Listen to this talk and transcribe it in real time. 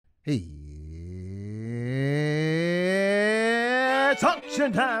It's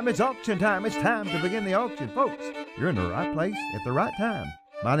auction time. It's auction time. It's time to begin the auction, folks. You're in the right place at the right time.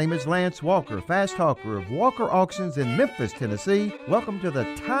 My name is Lance Walker, fast talker of Walker Auctions in Memphis, Tennessee. Welcome to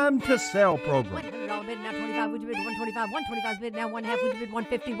the Time to Sell program. $100 bid, now 25, would you bid 125, 125's bid, now 1/2, would you bid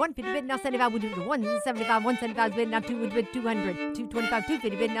 150, 150 bid, now 75, would you bid 175, 175's bid, now 2, would you bid 200, 225,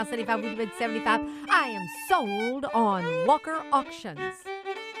 250 bid, now 75, would you bid 75. I am sold on Walker Auctions.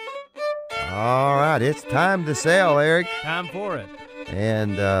 All right, it's time to sell, Eric. Time for it.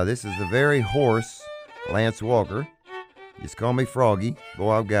 And this is the very hoarse Lance Walker. Just call me Froggy.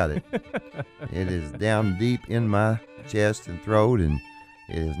 Boy, I've got it. It is down deep in my chest and throat, and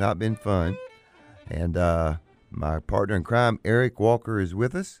it has not been fun. And my partner in crime, Eric Walker, is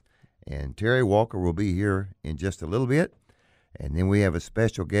with us, and Terry Walker will be here in just a little bit. And then we have a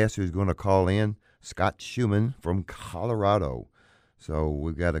special guest who's going to call in, Scott Schuman from Colorado. So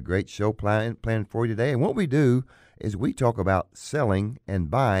we've got a great show planned for you today. And what we do is we talk about selling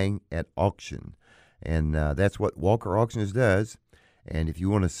and buying at auction. And that's what Walker Auctions does. And if you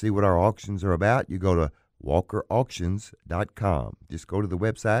want to see what our auctions are about, you go to walkerauctions.com. Just go to the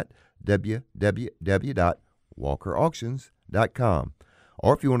website, www.walkerauctions.com.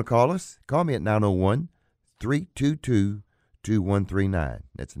 Or if you want to call us, call me at 901-322-2139.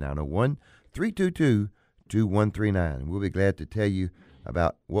 That's 901-322-2139. We'll be glad to tell you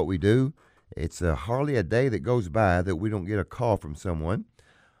about what we do. It's hardly a day that goes by that we don't get a call from someone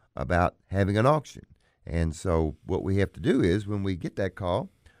about having an auction. And so what we have to do is, when we get that call,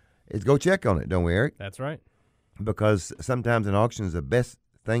 is go check on it, don't we, Eric? That's right. Because sometimes an auction is the best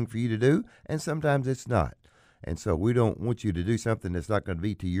thing for you to do, and sometimes it's not. And so we don't want you to do something that's not going to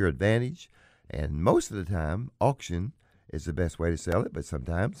be to your advantage. And most of the time, auction is the best way to sell it, but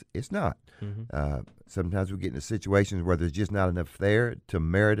sometimes it's not. Mm-hmm. Sometimes we get into situations where there's just not enough there to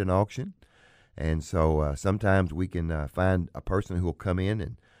merit an auction. And so sometimes we can find a person who will come in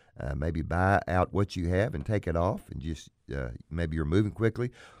and maybe buy out what you have and take it off, and just maybe you're moving quickly.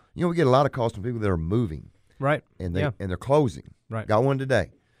 You know, we get a lot of calls from people that are moving. Right. And they're closing. Right. Got one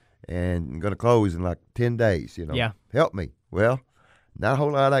today, and I'm going to close in like 10 days, you know. Yeah. Help me. Well, not a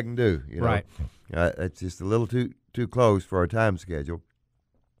whole lot I can do, you know. Right. It's just a little too close for our time schedule,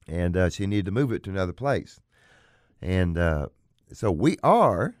 and she needed to move it to another place. And so we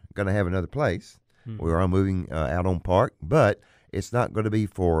are going to have another place. Mm-hmm. We are moving out on Park, but it's not going to be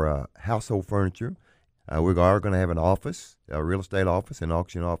for household furniture. We are going to have an office, a real estate office, an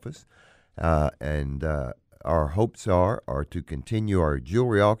auction office, and our hopes are to continue our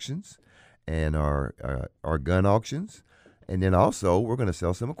jewelry auctions and our gun auctions, and then also we're going to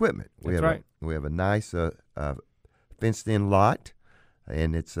sell some equipment. We have a nice fenced-in lot,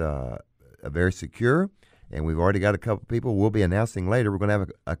 and it's very secure. And we've already got a couple people. We'll be announcing later. We're going to have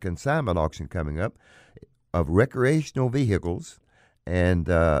a consignment auction coming up of recreational vehicles and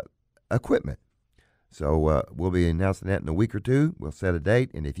equipment. So we'll be announcing that in a week or two. We'll set a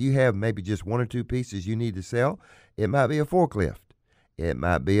date. And if you have maybe just one or two pieces you need to sell, it might be a forklift. It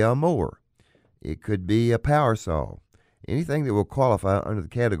might be a mower. It could be a power saw. Anything that will qualify under the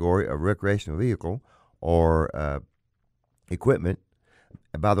category of recreational vehicle or equipment.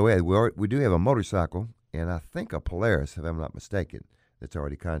 And by the way, we do have a motorcycle, and I think a Polaris, if I'm not mistaken, that's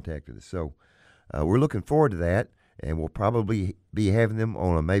already contacted us. So we're looking forward to that, and we'll probably be having them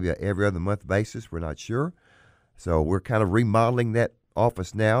on maybe a every other month basis. We're not sure. So we're kind of remodeling that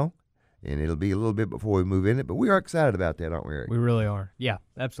office now, and it'll be a little bit before we move in it. But we are excited about that, aren't we, Eric? We really are. Yeah,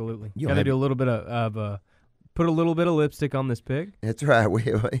 absolutely. Got to do a little bit of put a little bit of lipstick on this pig. That's right. We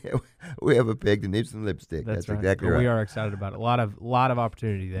have a pig that needs some lipstick. That's right. Exactly right. We are excited about it. A lot of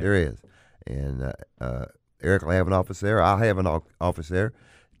opportunity there. There is. And Eric will have an office there. I'll have an office there.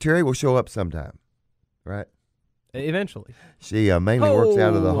 Terry will show up sometime, right? Eventually. She mainly works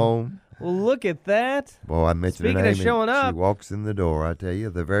out of the home. Well, look at that. Well, I mentioned her name. Speaking of showing up. She walks in the door, I tell you.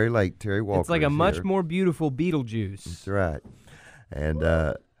 The very late Terry Walker. It's like a much more beautiful Beetlejuice. That's right. And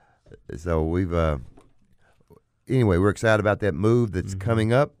so we've... Anyway, we're excited about that move that's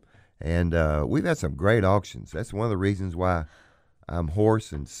coming up, and we've had some great auctions. That's one of the reasons why I'm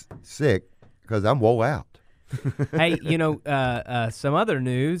hoarse and sick, because I'm woe out. Hey, some other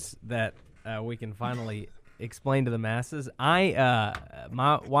news that we can finally explain to the masses. My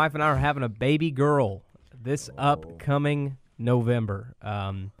wife and I are having a baby girl this upcoming November,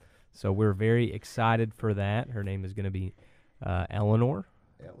 so we're very excited for that. Her name is going to be Eleanor.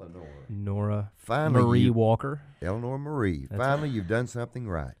 Nora Marie Walker. Eleanor Marie. Finally, you've done something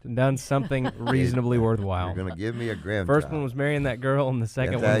right. Done something reasonably worthwhile. You're going to give me a grandchild. First one was marrying that girl, and the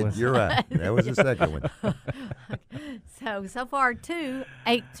second one was... You're right. That was the second one. So far, 2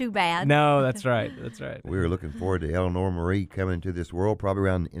 ain't too bad. No, that's right. That's right. We were looking forward to Eleanor Marie coming into this world probably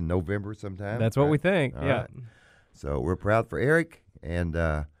around in November sometime. That's what right? we think. All Yeah. right. So we're proud for Eric and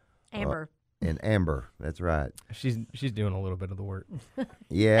Amber. Amber. That's right. She's doing a little bit of the work.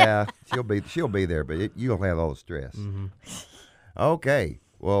 Yeah, she'll be there, but you'll have all the stress. Mm-hmm. Okay.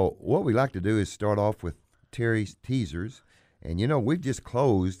 Well, what we like to do is start off with Terry's teasers. And, we've just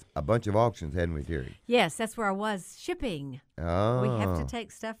closed a bunch of auctions, hadn't we, Terry? Yes, that's where I was. Shipping. Oh. We have to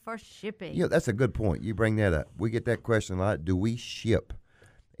take stuff for shipping. Yeah, that's a good point. You bring that up. We get that question a lot. Do we ship?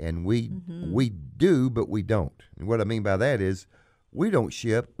 And we do, but we don't. And what I mean by that is we don't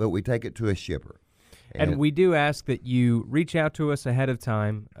ship, but we take it to a shipper. And we do ask that you reach out to us ahead of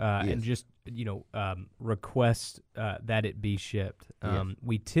time Yes. and just request that it be shipped. Yes.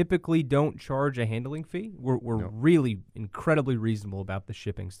 We typically don't charge a handling fee. We're really incredibly reasonable about the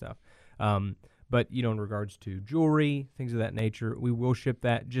shipping stuff. But in regards to jewelry, things of that nature, we will ship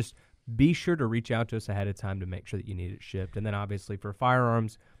that. Just be sure to reach out to us ahead of time to make sure that you need it shipped. And then obviously for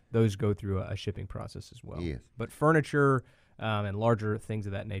firearms, those go through a shipping process as well. Yes. But furniture and larger things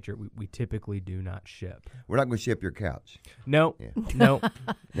of that nature, we typically do not ship. We're not going to ship your couch. No, Yeah. no.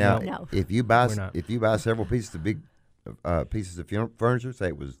 Now, No. if you buy We're not. several pieces of pieces of furniture, say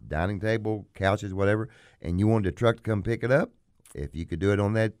it was dining table, couches, whatever, and you wanted a truck to come pick it up, if you could do it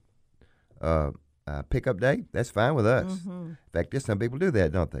on that pickup day, that's fine with us. Mm-hmm. In fact, some people do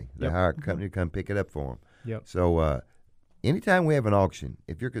that, don't they? They Yep. hire a company to come pick it up for them. Yep. So anytime we have an auction,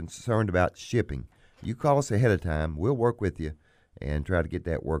 if you're concerned about shipping, you call us ahead of time. We'll work with you and try to get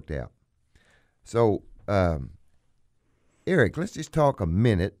that worked out. So, Eric, let's just talk a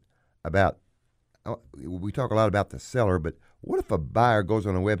minute about, we talk a lot about the seller, but what if a buyer goes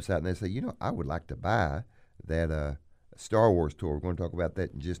on a website and they say, I would like to buy that Star Wars tour. We're going to talk about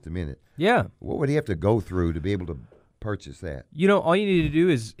that in just a minute. Yeah. What would he have to go through to be able to purchase that? All you need to do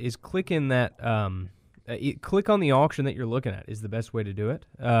is click in that click on the auction that you're looking at is the best way to do it.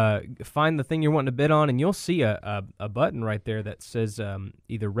 Find the thing you're wanting to bid on, and you'll see a button right there that says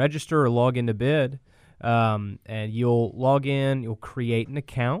either register or log in to bid. And you'll log in, you'll create an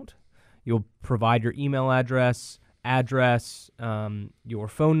account, you'll provide your email address, your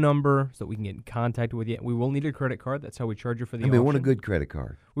phone number so that we can get in contact with you. We will need a credit card. That's how we charge you for the auction. We want a good credit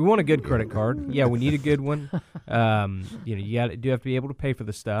card. We want a good credit card. Yeah, we need a good one. You do have to be able to pay for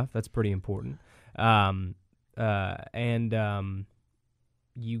the stuff. That's pretty important.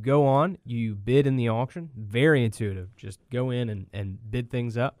 You go on, you bid in the auction. Very intuitive. Just go in and bid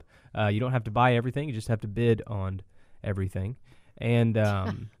things up. You don't have to buy everything. You just have to bid on everything. And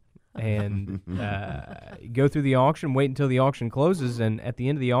go through the auction, wait until the auction closes, and at the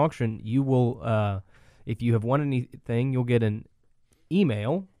end of the auction, you will, if you have won anything, you'll get an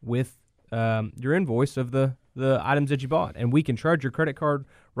email with your invoice of the items that you bought, and we can charge your credit card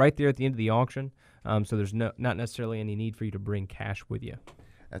right there at the end of the auction. So there's not necessarily any need for you to bring cash with you.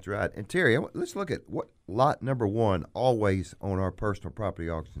 That's right. And Terry, let's look at what lot number 1 always on our personal property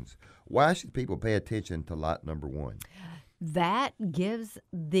auctions. Why should people pay attention to lot number 1? That gives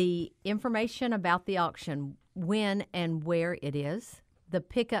the information about the auction, when and where it is, the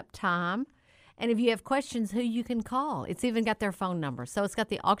pickup time, and if you have questions, who you can call. It's even got their phone number. So it's got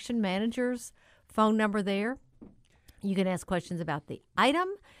the auction manager's phone number there. You can ask questions about the item.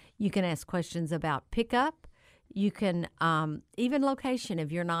 You can ask questions about pickup. You can even location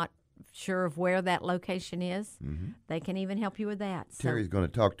if you're not sure of where that location is. Mm-hmm. They can even help you with that. Terry's going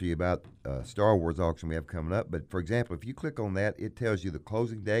to talk to you about Star Wars auction we have coming up. But, for example, if you click on that, it tells you the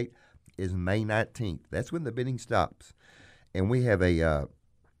closing date is May 19th. That's when the bidding stops. And we have a,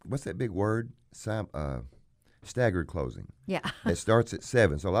 what's that big word? Staggered closing. Yeah. It starts at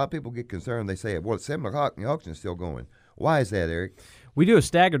 7. So a lot of people get concerned. They say, well, it's 7 o'clock and the auction's still going. Why is that, Eric? We do a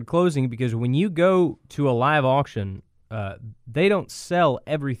staggered closing because when you go to a live auction, they don't sell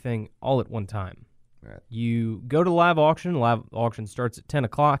everything all at one time. Right. You go to live auction starts at 10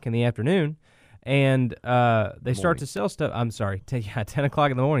 o'clock in the afternoon, and they start to sell stuff. I'm sorry, 10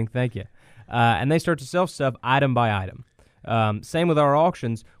 o'clock in the morning, thank you. And they start to sell stuff item by item. Same with our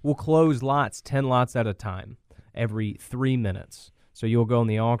auctions. We'll close 10 lots at a time every 3 minutes. So you'll go in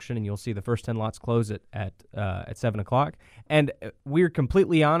the auction and you'll see the first 10 lots close at 7 o'clock. And we're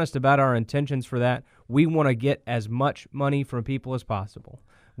completely honest about our intentions for that. We want to get as much money from people as possible.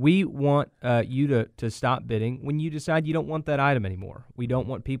 We want you to stop bidding when you decide you don't want that item anymore. We don't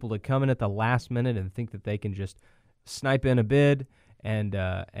want people to come in at the last minute and think that they can just snipe in a bid and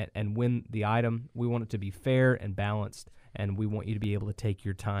win the item. We want it to be fair and balanced, and we want you to be able to take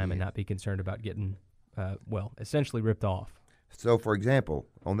your time and not be concerned about getting, essentially ripped off. So, for example,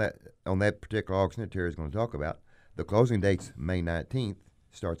 on that particular auction that Terry's going to talk about, The closing date's May 19th,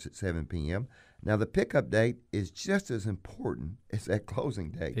 starts at 7 p.m. Now, the pickup date is just as important as that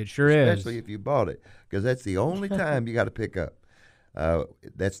closing date. It sure is. Especially if you bought it, because that's the only time you got to pick up.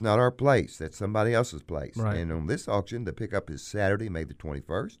 That's not our place. That's somebody else's place. Right. And on this auction, the pickup is Saturday, May the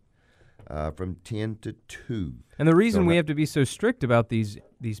 21st, from 10 to 2. And the reason we have to be so strict about these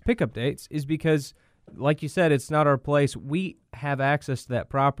pickup dates is because, like you said, it's not our place. We have access to that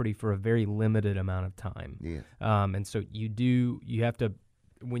property for a very limited amount of time. Yes. And so you have to,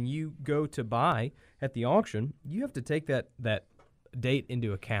 when you go to buy at the auction, you have to take that date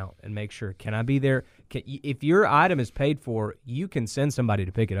into account and make sure, can I be there? If your item is paid for, you can send somebody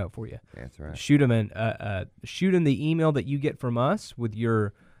to pick it up for you. That's right. Shoot them the email that you get from us with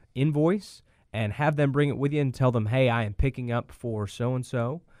your invoice and have them bring it with you and tell them, hey, I am picking up for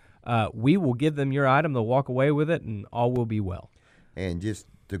so-and-so. We will give them your item. They'll walk away with it, and all will be well. And just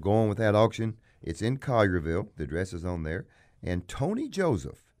to go on with that auction, it's in Collierville. The address is on there. And Tony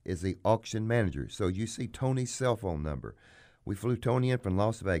Joseph is the auction manager. So you see Tony's cell phone number. We flew Tony in from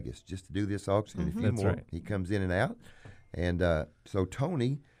Las Vegas just to do this auction and a few That's more. right. He comes in and out. And so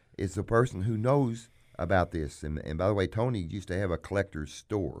Tony is the person who knows about this. And by the way, Tony used to have a collector's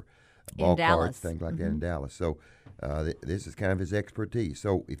store, ball cards, things like that in Dallas. So this is kind of his expertise.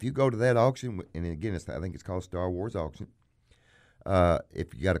 So if you go to that auction, and again, I think it's called Star Wars Auction,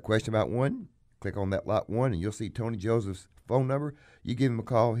 if you got a question about one, click on that lot 1, and you'll see Tony Joseph's phone number. You give him a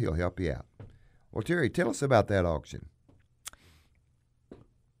call, he'll help you out. Well, Terry, tell us about that auction.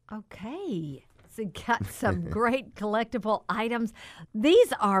 Okay. So got some great collectible items.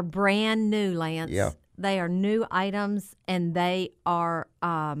 These are brand new, Lance. Yeah. They are new items, and they are,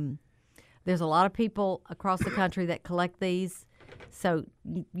 there's a lot of people across the country that collect these. So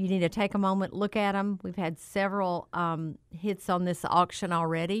you need to take a moment, look at them. We've had several hits on this auction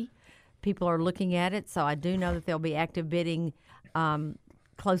already. People are looking at it, so I do know that there'll be active bidding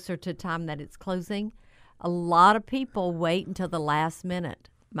closer to time that it's closing. A lot of people wait until the last minute.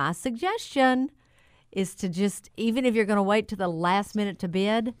 My suggestion is to just, even if you're going to wait to the last minute to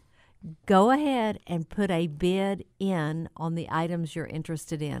bid, go ahead and put a bid in on the items you're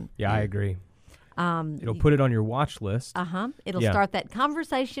interested in. Yeah, I agree. It'll put it on your watch list. It'll start that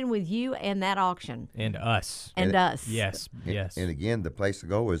conversation with you and that auction. And us. And us. Yes, yes. And again, the place to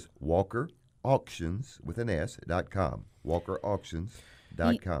go is WalkerAuctions.com.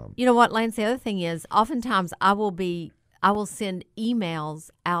 WalkerAuctions.com. You know what, Lance? The other thing is, oftentimes I will send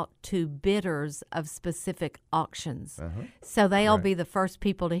emails out to bidders of specific auctions. So they'll be the first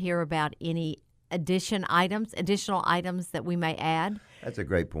people to hear about any additional items that we may add. That's a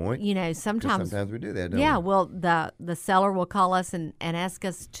great point. You know, sometimes we do that, don't we? Yeah, well, the seller will call us and ask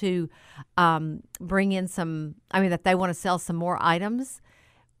us to bring in that they want to sell some more items.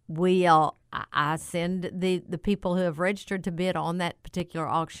 I send the people who have registered to bid on that particular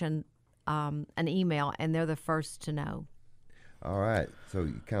auction an email, and they're the first to know. All right. So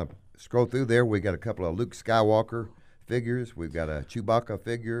you kind of scroll through there. We got a couple of Luke Skywalker figures. We've got a Chewbacca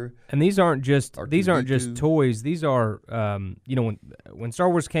figure. And these aren't just toys. These are when Star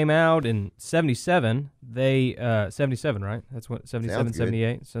Wars came out in 77, they 77, right? That's what 77,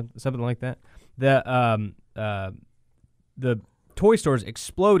 78, something like that. The toy stores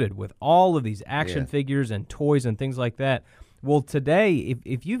exploded with all of these action figures and toys and things like that. Well, today,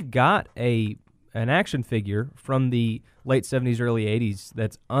 if you've got an action figure from the late 70s, early 80s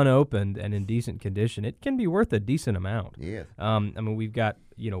that's unopened and in decent condition, it can be worth a decent amount. Yeah. We've got,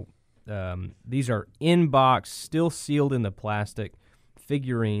 these are in-box, still sealed in the plastic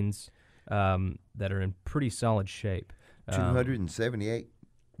figurines that are in pretty solid shape. 278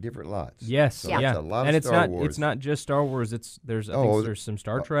 different lots. Yes, so that's a lot of Star Wars. It's not just Star Wars. There's some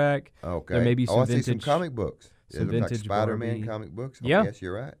Star Trek. Okay. There may be some I vintage. see some comic books. Some it looks vintage like Spider-Man Barbie. comic books. Oh, Yeah. Yes,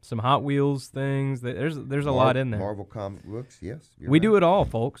 you're right. Some Hot Wheels things. There's a lot in there. Marvel comic books. Yes. We do it all,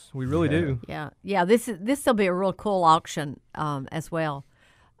 folks. We really do. Yeah. This will be a real cool auction as well.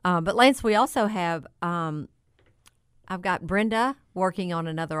 But Lance, we also have. I've got Brenda working on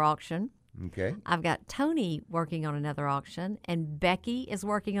another auction. Okay. I've got Tony working on another auction, and Becky is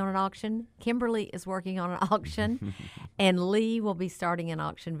working on an auction. Kimberly is working on an auction, and Lee will be starting an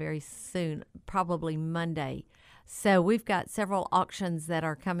auction very soon, probably Monday. So we've got several auctions that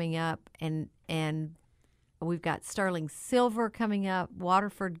are coming up, and we've got sterling silver coming up,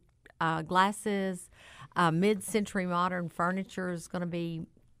 Waterford glasses, mid-century modern furniture is going to be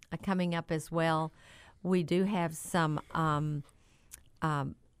coming up as well. We do have some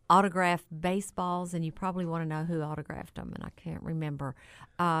autographed baseballs, and you probably want to know who autographed them, and I can't remember.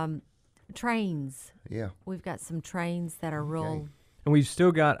 Trains. Yeah. We've got some trains that are real. And we've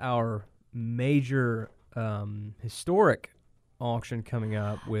still got our major historic auction coming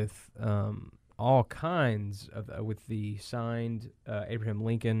up with all kinds of with the signed Abraham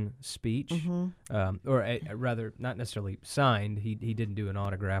Lincoln speech, or rather, not necessarily signed. He didn't do an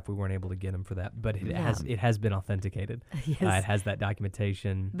autograph. We weren't able to get him for that, but it has been authenticated. Yes. It has that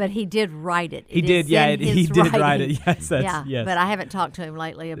documentation. But he did write it. He did, yeah. He did write it. Yes, yes. But I haven't talked to him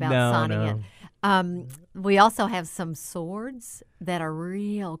lately about signing No. it. We also have some swords that are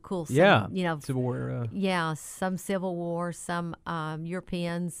real cool. Some, Yeah, you know, Civil War. some Civil War, some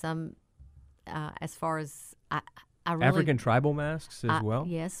European, some as far as I really African tribal masks as well.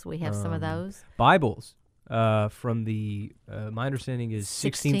 Yes, we have some of those. Bibles from the my understanding is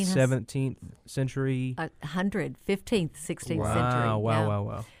 16th, 17th century. 15th, 16th century.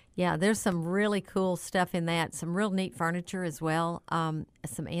 Wow. Yeah, there's some really cool stuff in that. Some real neat furniture as well.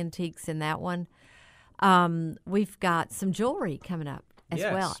 Some antiques in that one. We've got some jewelry coming up as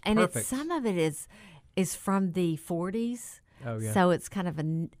well, and perfect. some of it is from the 40s. Oh yeah. So it's kind of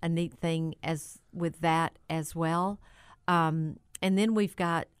a neat thing as with that as well. And then we've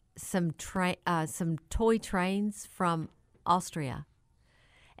got some toy trains from Austria,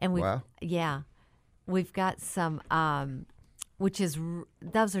 and we've got some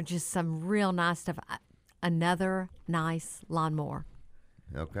those are just some real nice stuff. Another nice lawnmower.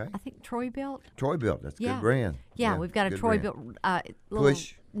 Okay. I think Troy built. That's a good brand. Yeah, we've got a Troy built.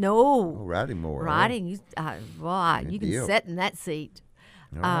 Push. No. Oh, riding mower. Riding. You can deal. sit in that seat.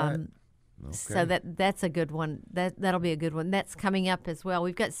 All right. Okay. So that's a good one. That'll be a good one. That's coming up as well.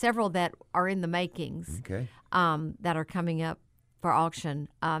 We've got several that are in the makings. Okay. That are coming up for auction.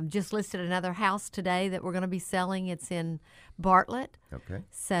 Just listed another house today that we're going to be selling. It's in Bartlett. Okay.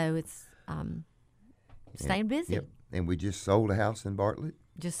 So it's staying busy. Yep. And we just sold a house in Bartlett.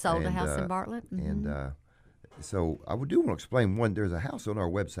 Just sold a house in Bartlett. Mm-hmm. And so I do want to explain one. There's a house on our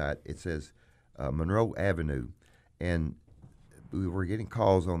website. It says Monroe Avenue, and we were getting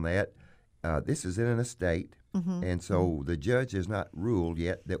calls on that. This is in an estate, and so the judge has not ruled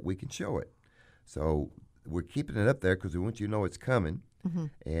yet that we can show it. So we're keeping it up there because we want you to know it's coming,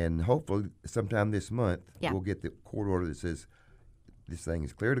 and hopefully sometime this month we'll get the court order that says this thing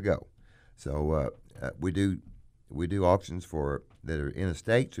is clear to go. So we do auctions that are in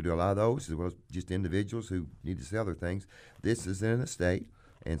estates. We do a lot of those, as well as just individuals who need to sell their things. This is in an estate,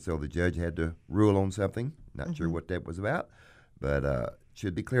 and so the judge had to rule on something. Not sure what that was about, but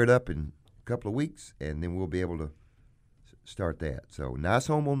should be cleared up in a couple of weeks, and then we'll be able to start that. So nice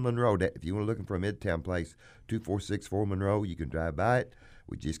home on Monroe. If you want to looking for a midtown place, 2464 Monroe, you can drive by it.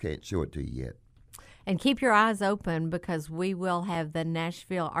 We just can't show it to you yet. And keep your eyes open because we will have my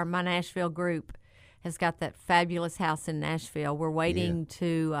Nashville group has got that fabulous house in Nashville. We're waiting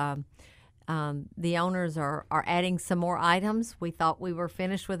to, the owners are adding some more items. We thought we were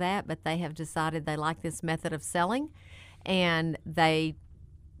finished with that, but they have decided they like this method of selling. And they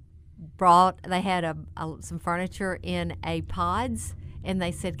had some furniture in a pods, and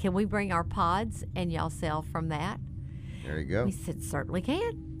they said, can we bring our pods and y'all sell from that? There you go. We said, certainly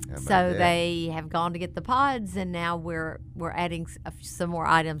can. How about So that? they have gone to get the pods, and now we're adding some more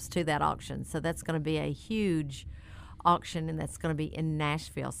items to that auction. So that's going to be a huge auction, and that's going to be in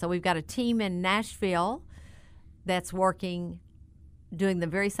Nashville. So we've got a team in Nashville that's doing the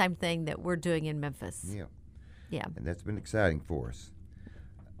very same thing that we're doing in Memphis. Yeah. And that's been exciting for us.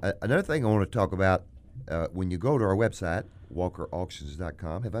 Another thing I want to talk about, when you go to our website,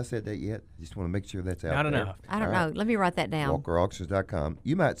 walkerauctions.com. Have I said that yet? Just want to make sure that's out there. I don't know. I don't know. Let me write that down. walkerauctions.com.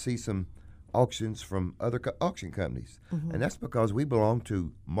 You might see some auctions from other auction companies, and that's because we belong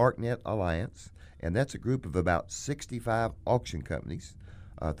to MarkNet Alliance, and that's a group of about 65 auction companies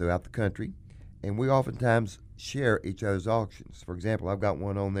throughout the country, and we oftentimes share each other's auctions. For example, I've got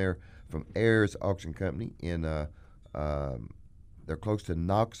one on there from Ayers Auction Company in they're close to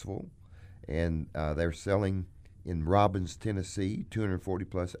Knoxville, and they're selling in Robbins, Tennessee, 240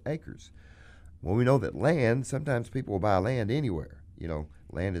 plus acres. Well, we know that land, sometimes people will buy land anywhere. You know,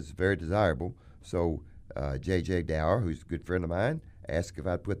 land is very desirable. So J.J. Dower, who's a good friend of mine, asked if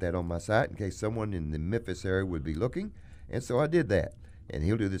I'd put that on my site in case someone in the Memphis area would be looking. And so I did that. And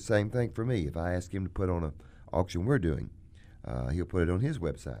he'll do the same thing for me. If I ask him to put on an auction we're doing, he'll put it on his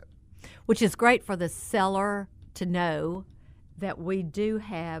website. Which is great for the seller to know that we do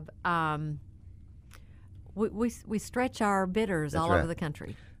have we stretch our bidders That's all right. over the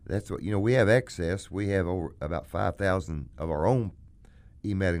country. That's what, we have excess. We have over about 5,000 of our own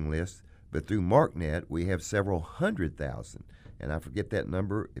emailing list, but through MarkNet, we have several 100,000. And I forget that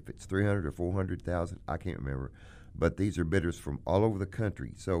number, if it's 300 or 400,000, I can't remember. But these are bidders from all over the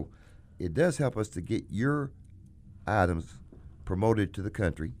country. So it does help us to get your items promoted to the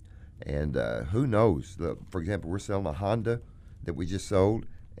country. And who knows? For example, we're selling a Honda that we just sold,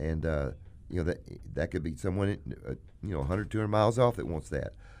 and that could be someone 100, 200 miles off that wants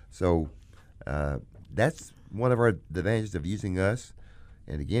that. So that's one of our advantages of using us.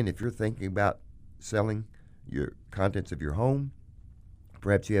 And again, if you're thinking about selling your contents of your home,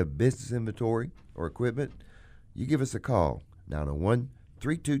 perhaps you have business inventory or equipment, you give us a call,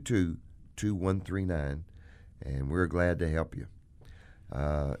 901-322-2139, and we're glad to help you.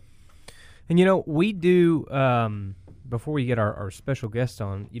 And, we do, before we get our special guest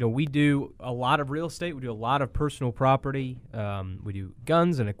on, we do a lot of real estate. We do a lot of personal property. We do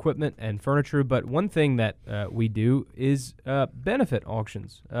guns and equipment and furniture. But one thing that we do is benefit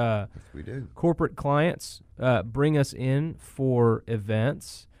auctions. Yes, we do. Corporate clients bring us in for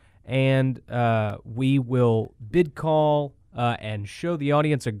events, and we will bid call and show the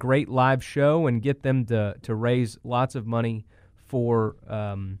audience a great live show and get them to raise lots of money for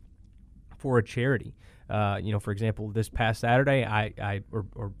a charity. For example, this past Saturday,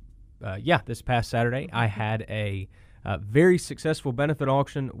 this past Saturday, I had a very successful benefit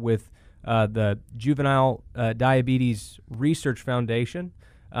auction with the Juvenile Diabetes Research Foundation.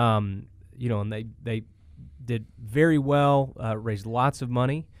 And they did very well, raised lots of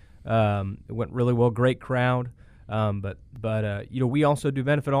money. It went really well, great crowd. But we also do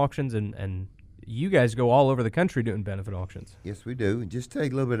benefit auctions, and you guys go all over the country doing benefit auctions. Yes, we do. And just tell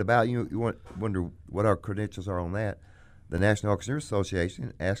you a little bit about, you wonder what our credentials are on that. The National Auctioneers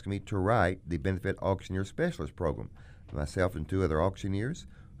Association asked me to write the Benefit Auctioneer Specialist Program. Myself and 2 other auctioneers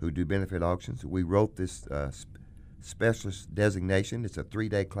who do benefit auctions, we wrote this specialist designation. It's a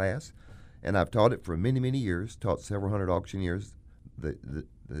 3-day class, and I've taught it for many, many years, taught several hundred auctioneers the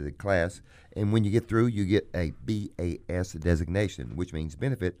class. And when you get through, you get a BAS designation, which means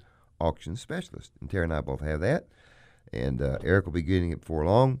Benefit Auction Specialist. And Terry and I both have that, and Eric will be getting it before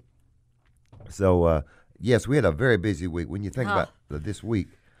long. So, yes, we had a very busy week. When you think about this week,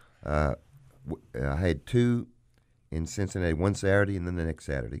 I had 2 in Cincinnati, one Saturday and then the next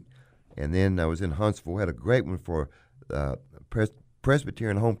Saturday. And then I was in Huntsville, had a great one for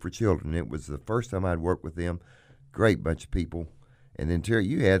Presbyterian Home for Children. It was the first time I'd worked with them. Great bunch of people. And then, Terry,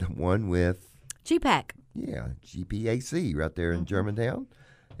 you had one with GPAC. Yeah, GPAC right there in Germantown.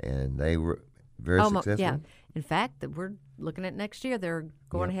 And they were very successful. Yeah. In fact, we're looking at next year. They're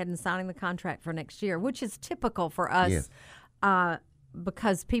going ahead and signing the contract for next year, which is typical for us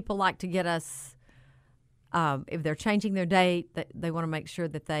because people like to get us, if they're changing their date, they want to make sure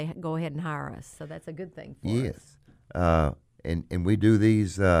that they go ahead and hire us. So that's a good thing for us. Yes. And we do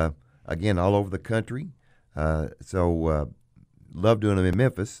these, again, all over the country. So love doing them in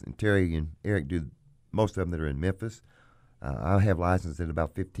Memphis. And Terry and Eric do most of them that are in Memphis. I have licenses in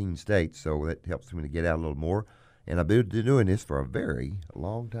about 15 states, so that helps me to get out a little more. And I've been doing this for a very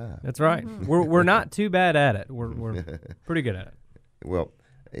long time. That's right. We're not too bad at it. We're pretty good at it. Well,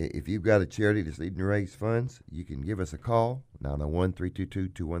 if you've got a charity that's needing to raise funds, you can give us a call,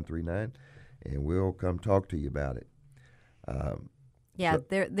 901-322-2139, and we'll come talk to you about it.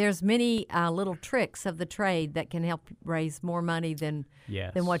 There's many little tricks of the trade that can help raise more money than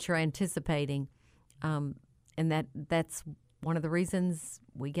what you're anticipating. And that's one of the reasons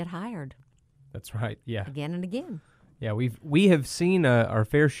we get hired. That's right. Yeah. Again and again. Yeah, we have seen our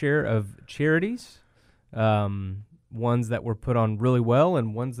fair share of charities, ones that were put on really well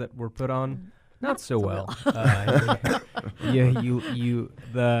and ones that were put on not so well. The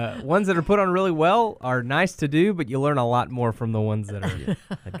ones that are put on really well are nice to do, but you learn a lot more from the ones that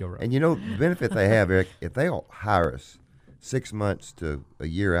go wrong. And the benefit they have, Eric, if they'll hire us 6 months to a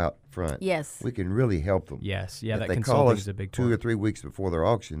year out front, we can really help them. Yes, yeah, if that they consulting call us is a big 2 part. or 3 weeks before their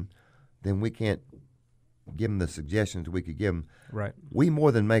auction, then we can't give them the suggestions we could give them. Right. We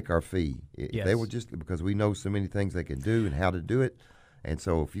more than make our fee. Yes. They were just because we know so many things they can do and how to do it. And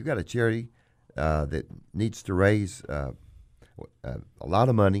so if you've got a charity that needs to raise a lot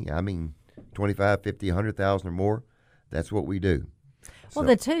of money, I mean 25, 50, 100,000 or more, that's what we do. Well,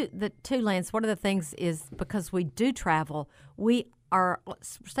 the two, Lance, one of the things is because we do travel, we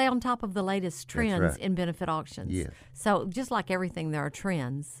stay on top of the latest trends in benefit auctions. Yes. So just like everything, there are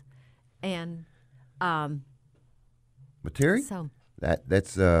trends. And but Terry,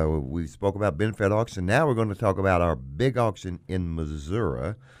 that's we spoke about benefit auction. Now we're going to talk about our big auction in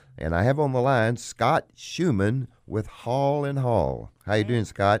Missouri. And I have on the line Scott Schuman with Hall & Hall. How you doing,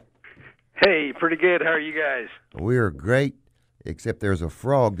 Scott? Hey, pretty good. How are you guys? We are great, except there's a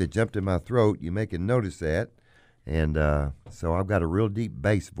frog that jumped in my throat. You may can notice that. And so I've got a real deep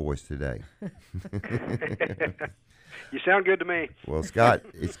bass voice today. You sound good to me. Well, Scott,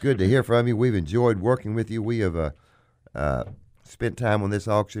 it's good to hear from you. We've enjoyed working with you. We have spent time on this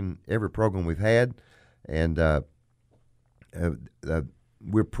auction every program we've had, and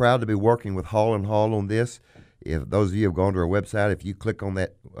we're proud to be working with Hall & Hall on this. If those of you have gone to our website, if you click on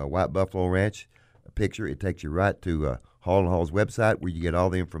that White Buffalo Ranch picture, it takes you right to Hall & Hall's website where you get all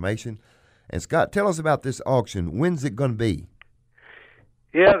the information. And Scott, tell us about this auction. When's it going to be?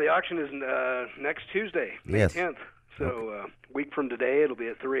 Yeah, the auction is next Tuesday, May Yes. 10th. So a week from today, it'll be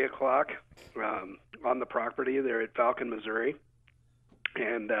at 3 o'clock on the property there at Falcon, Missouri.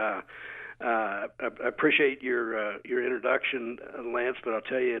 And I appreciate your introduction, Lance, but I'll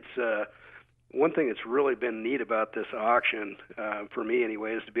tell you, it's one thing that's really been neat about this auction, for me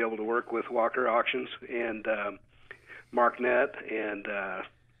anyway, is to be able to work with Walker Auctions and MarkNet, and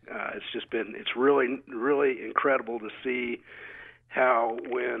it's really, really incredible to see how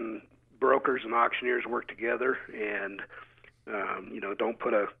when brokers and auctioneers work together and don't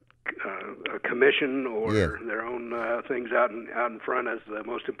put a commission or their own things out in front as the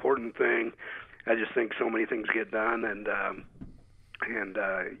most important thing. I just think so many things get done, and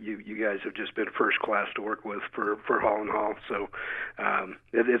you guys have just been first class to work with for Hall & Hall. So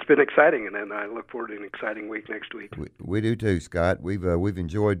it's been exciting, and I look forward to an exciting week next week. We do too, Scott. We've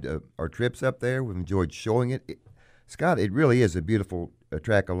enjoyed our trips up there. We've enjoyed showing it. Scott, it really is a beautiful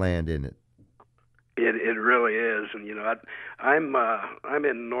tract of land, isn't it? It really is, and I'm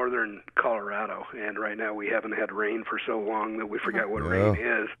in northern Colorado, and right now we haven't had rain for so long that we forgot what rain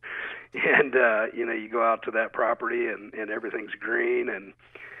is. And you go out to that property, and everything's green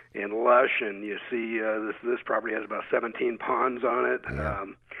and lush, and you see this property has about 17 ponds on it. Yeah.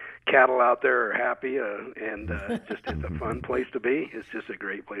 Cattle out there are happy, and it's a fun place to be. It's just a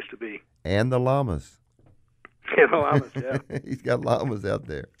great place to be. And the llamas. And the llamas, yeah. He's got llamas out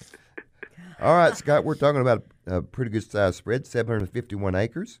there. All right, Scott, we're talking about a pretty good size spread, 751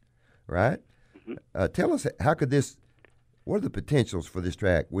 acres, right? Mm-hmm. Tell us, what are the potentials for this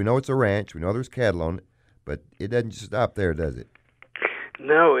tract? We know it's a ranch. We know there's cattle on it, but it doesn't just stop there, does it?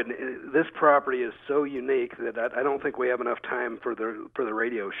 No, this property is so unique that I don't think we have enough time for the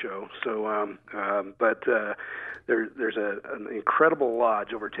radio show. So, there's an incredible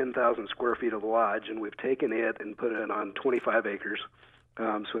lodge, over 10,000 square feet of lodge, and we've taken it and put it on 25 acres.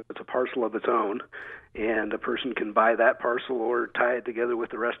 So it's a parcel of its own, and a person can buy that parcel or tie it together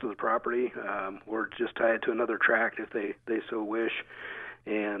with the rest of the property, or just tie it to another tract if they so wish.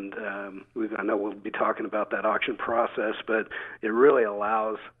 And I know we'll be talking about that auction process, but it really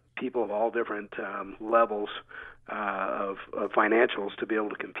allows people of all different levels of financials to be able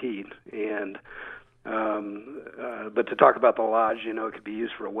to compete. And but to talk about the lodge, it could be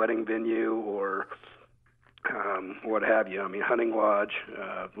used for a wedding venue or what have you. I mean, hunting lodge,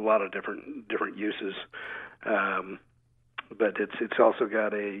 a lot of different uses. But it's also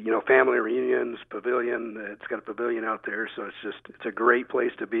got a family reunions pavilion. It's got a pavilion out there, so it's a great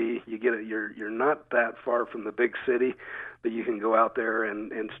place to be. You're not that far from the big city, but you can go out there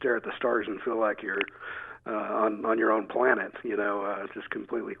and stare at the stars and feel like you're on your own planet. Just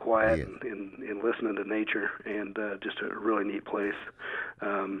completely quiet and listening to nature, and just a really neat place.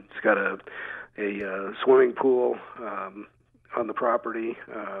 It's got a swimming pool on the property,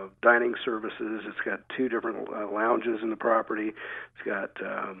 dining services. It's got two different lounges in the property. It's got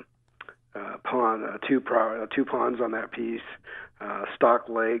two ponds on that piece, stock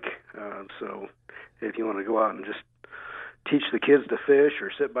lake. So if you want to go out and just teach the kids to fish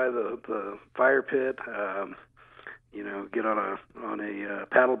or sit by the fire pit, get on a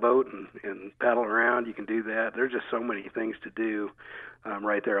paddle boat and paddle around, you can do that. There's just so many things to do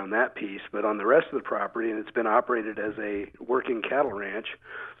right there on that piece. But on the rest of the property, and it's been operated as a working cattle ranch,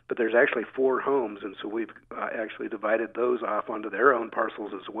 but there's actually 4 homes, and so we've actually divided those off onto their own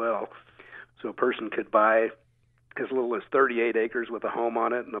parcels as well. So a person could buy as little as 38 acres with a home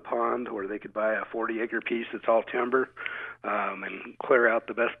on it and a pond, or they could buy a 40-acre piece that's all timber and clear out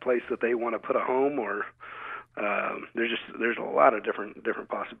the best place that they want to put a home, or there's a lot of different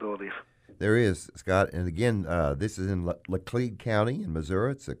possibilities. There is, Scott, and again, this is in Laclede County in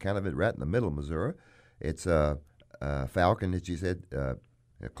Missouri. It's kind of right in the middle of Missouri. It's Falcon, as you said,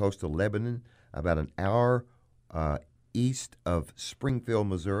 close to Lebanon, about an hour east of Springfield,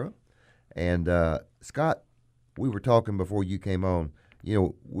 Missouri. And Scott, we were talking before you came on.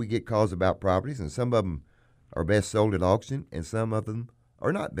 We get calls about properties, and some of them are best sold at auction, and some of them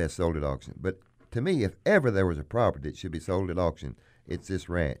are not best sold at auction. But to me, if ever there was a property that should be sold at auction, it's this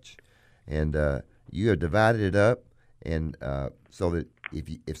ranch. And you have divided it up, and so that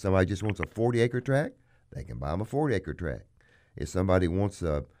if somebody just wants a 40-acre tract, they can buy them a 40-acre tract. If somebody wants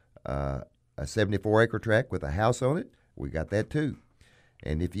a 74-acre tract with a house on it, we got that too.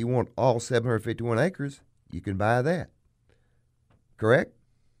 And if you want all 751 acres, you can buy that. correct?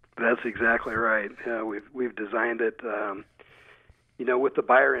 That's exactly right. We've designed it, with the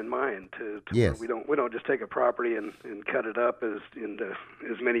buyer in mind. To Yes. where we don't just take a property and cut it up into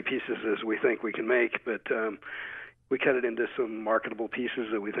as many pieces as we think we can make, but we cut it into some marketable pieces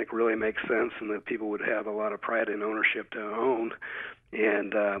that we think really make sense and that people would have a lot of pride and ownership to own.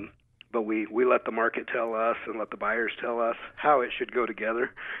 And but we let the market tell us and let the buyers tell us how it should go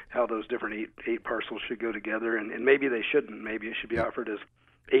together, how those different eight parcels should go together, and maybe they shouldn't. Maybe it should be offered as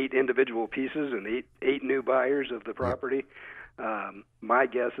 8 individual pieces and eight new buyers of the property. My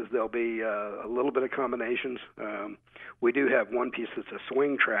guess is there'll be a little bit of combinations. We do have one piece that's a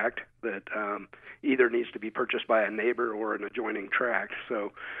swing tract that either needs to be purchased by a neighbor or an adjoining tract.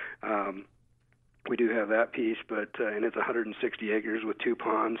 So we do have that piece, but and it's 160 acres with 2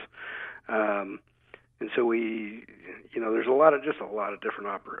 ponds. And so there's a lot of different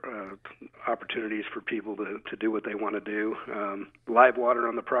opportunities for people to do what they want to do. Live water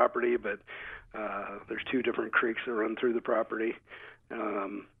on the property, but there's 2 different creeks that run through the property.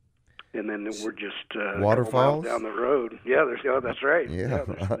 And then we're just waterfalls down the road. Yeah, that's right. Yeah,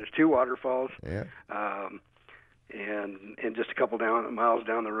 there's 2 waterfalls. Yeah. And just a couple miles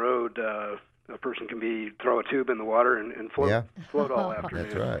down the road, a person can throw a tube in the water and float all afternoon.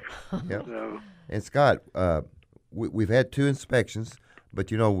 That's right. Yeah. So, and Scott, we've had 2 inspections,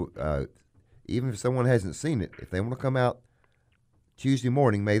 but even if someone hasn't seen it, if they want to come out Tuesday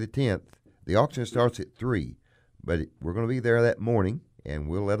morning, May the 10th, the auction starts at 3. But we're going to be there that morning, and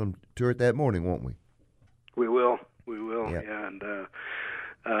we'll let them tour it that morning, won't we? We will. Yeah. And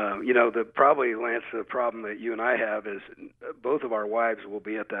Lance, the problem that you and I have is both of our wives will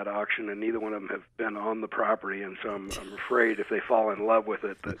be at that auction, and neither one of them have been on the property, and so I'm afraid if they fall in love with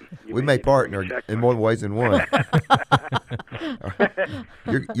it, that we may partner in more ways than one.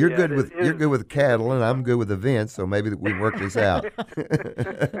 You're good with cattle, and I'm good with events, so maybe we work this out.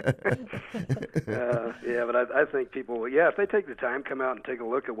 But I think people, if they take the time, come out and take a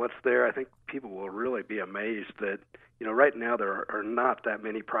look at what's there, I think people will really be amazed that. Right now there are not that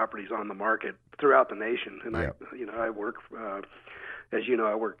many properties on the market throughout the nation, and I work, as you know,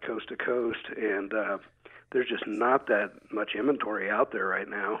 I work coast to coast, and there's just not that much inventory out there right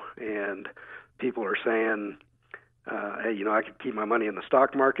now. And people are saying, hey, I could keep my money in the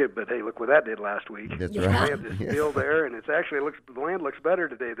stock market, but hey, look what that did last week. That's the right. land is still there, and the land looks better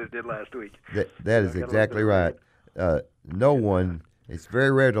today than it did last week. That is exactly right. No one. It's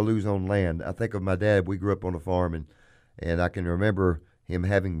very rare to lose on land. I think of my dad. We grew up on a farm, and I can remember him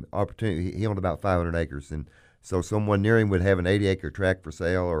having opportunity. He owned about 500 acres, and so someone near him would have an 80-acre tract for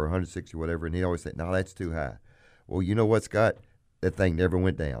sale or 160 or whatever, and he'd always say, "No, that's too high." Well, you know what, Scott? That thing never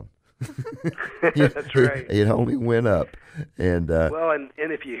went down. That's right. It only went up. And and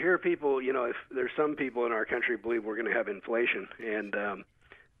if you hear people, if there's some people in our country believe we're going to have inflation, and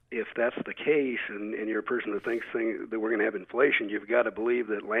if that's the case, and you're a person that thinks that we're going to have inflation, you've got to believe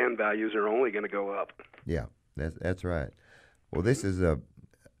that land values are only going to go up. Yeah, that's right. Well, this is a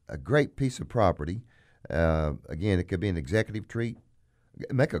great piece of property. Again, it could be an executive treat,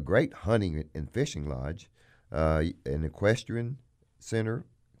 make a great hunting and fishing lodge, an equestrian center.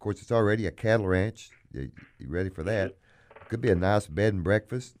 Of course, it's already a cattle ranch. You ready for that? Could be a nice bed and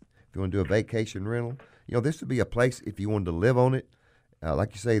breakfast if you want to do a vacation rental. This would be a place if you wanted to live on it.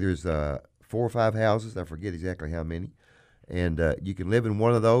 Like you say, there's 4 or 5 houses. I forget exactly how many. And you can live in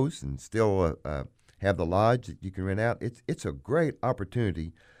one of those and still have the lodge that you can rent out. It's a great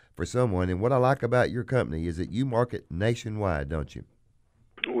opportunity for someone. And what I like about your company is that you market nationwide, don't you?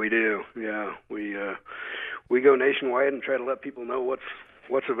 We do, yeah. We go nationwide and try to let people know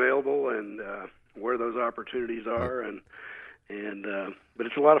what's available and where those opportunities are. And but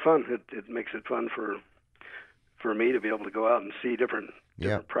it's a lot of fun. It makes it fun for me to be able to go out and see different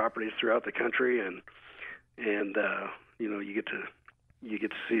properties throughout the country, and you get to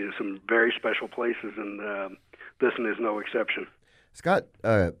see some very special places, and this one is no exception. Scott,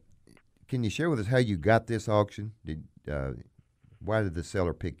 can you share with us how you got this auction? Why did the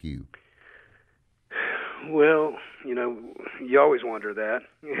seller pick you? Well, you always wonder that,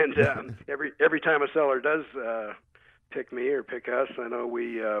 and every time a seller does pick me or pick us, I know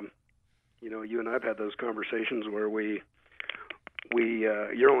we. You and I've had those conversations where we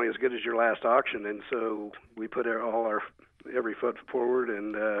you're only as good as your last auction, and so we put every foot forward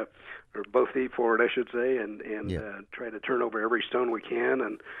or both feet forward, I should say, and try to turn over every stone we can,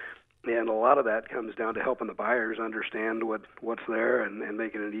 and a lot of that comes down to helping the buyers understand what's there and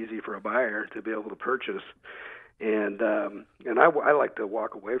making it easy for a buyer to be able to purchase. And I like to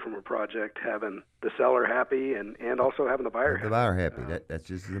walk away from a project having the seller happy and also having the buyer happy. The buyer happy. That's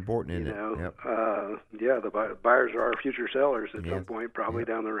just as important, isn't it? Yep. The buyers are our future sellers at Yeah. some point, probably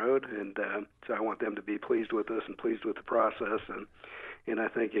down the road, and so I want them to be pleased with us and pleased with the process. And I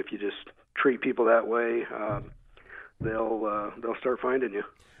think if you just treat people that way, they'll start finding you.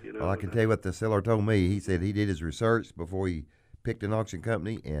 Well, I can tell you what the seller told me. He said he did his research before he picked an auction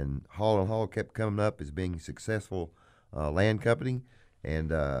company, and Hall kept coming up as being a successful land company,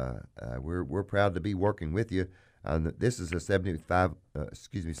 and we're proud to be working with you. This is a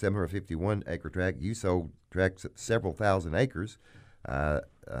 751 acre tract. You sold tracts several thousand acres. I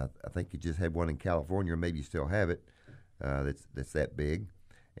think you just had one in California, or maybe you still have it. That's that big,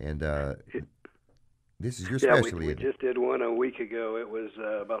 and this is your specialty. We just did one a week ago. It was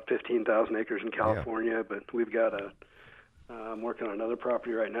about 15,000 acres in California, but we've got I'm working on another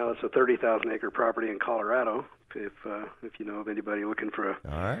property right now. It's a 30,000 acre property in Colorado. If you know of anybody looking for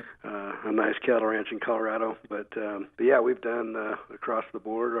a nice cattle ranch in Colorado, but yeah, we've done across the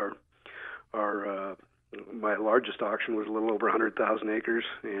board. Our my largest auction was a little over 100,000 acres,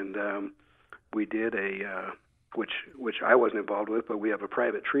 and we did a which I wasn't involved with, but we have a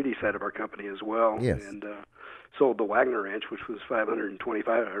private treaty side of our company as well. Yes. And sold the Wagner Ranch, which was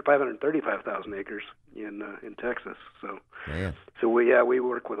 535,000 acres in Texas. So, so we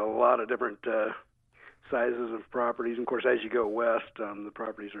work with a lot of different sizes of properties. And of course, as you go west, the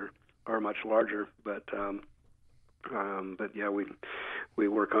properties are much larger. But yeah, we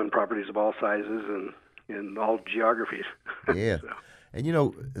work on properties of all sizes and in all geographies. Yeah. So.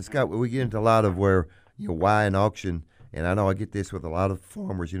 And Scott, we get into a lot of where why an auction, and I know I get this with a lot of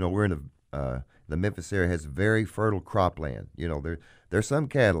farmers. We're in the Memphis area has very fertile cropland. There's some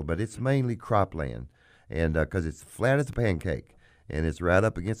cattle, but it's mainly cropland, and because it's flat as a pancake, and it's right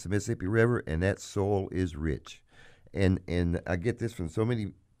up against the Mississippi River, and that soil is rich. And I get this from so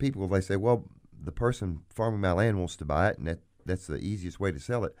many people. They say, well, the person farming my land wants to buy it, and that's the easiest way to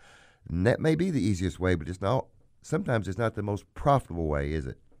sell it. And that may be the easiest way, but it's not. Sometimes it's not the most profitable way, is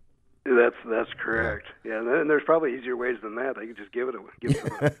it? That's correct. Yeah, and there's probably easier ways than that. They could just give it to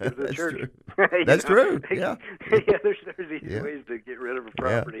the church. That's true. Yeah. Yeah, there's easier ways to get rid of a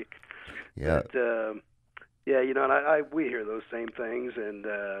property. Yeah. But, and we hear those same things, and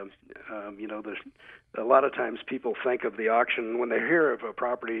there's a lot of times people think of the auction when they hear of a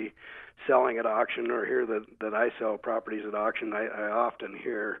property selling at auction, or hear that I sell properties at auction. I often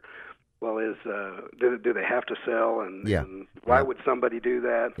hear, well, do they have to sell, and why would somebody do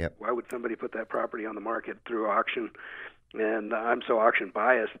that? Yep. Why would somebody put that property on the market through auction? And I'm so auction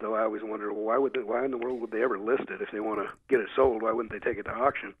biased, though. I always wonder, well, why in the world would they ever list it if they want to get it sold? Why wouldn't they take it to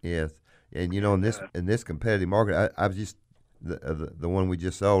auction? Yes, and in this competitive market, I was just the one we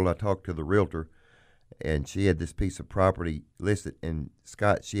just sold. I talked to the realtor, and she had this piece of property listed. And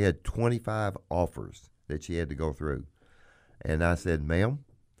Scott, she had 25 offers that she had to go through, and I said, ma'am,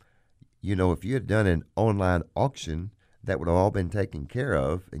 if you had done an online auction, that would have all been taken care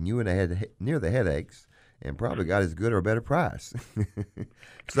of, and you would have had near the headaches and probably got as good or a better price.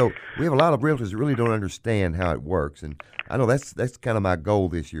 So we have a lot of realtors that really don't understand how it works, and I know that's kind of my goal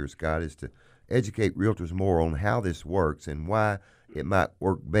this year, Scott, is to educate realtors more on how this works and why it might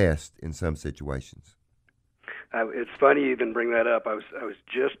work best in some situations. It's funny you even bring that up. I was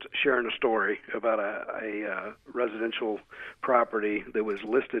just sharing a story about a residential property that was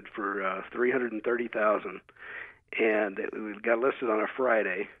listed for $330,000, and it got listed on a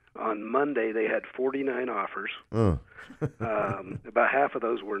Friday. On Monday, they had 49 offers. About half of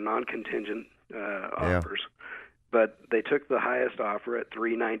those were non-contingent offers, but they took the highest offer at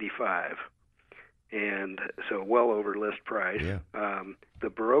 $395, and so well over list price. Yeah. The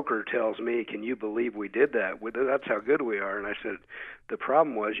broker tells me, can you believe we did that? That's how good we are. And I said, the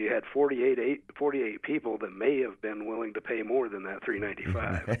problem was you had 48 people that may have been willing to pay more than that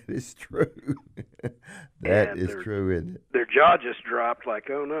 $395. That is true. That is true, isn't it? Their jaw just dropped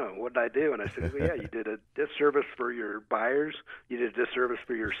like, oh, no, what did I do? And I said, well, yeah, you did a disservice for your buyers. You did a disservice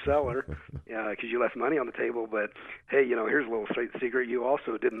for your seller because you left money on the table. But, hey, here's a little secret. You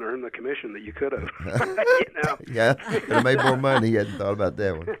also didn't earn the commission that you could have. Yeah, could have made more money. You hadn't thought about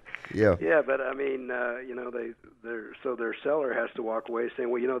that one. Yeah. Yeah, but, I mean, their seller has to walk away saying,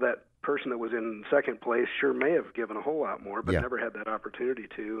 well, that person that was in second place sure may have given a whole lot more, but never had that opportunity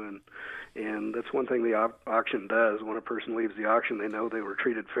to. And that's one thing the auction does. When a person leaves the auction, they know they were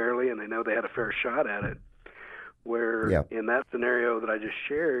treated fairly and they know they had a fair shot at it. Where in that scenario that I just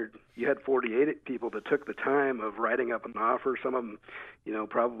shared, you had 48 people that took the time of writing up an offer. Some of them,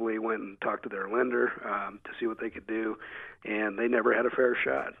 probably went and talked to their lender to see what they could do, and they never had a fair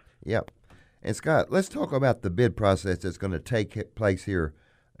shot. Yep. And Scott, let's talk about the bid process that's going to take place here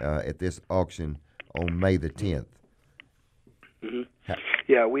at this auction on May the 10th. Mm-hmm.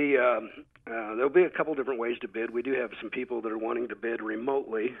 Yeah, there'll be a couple different ways to bid. We do have some people that are wanting to bid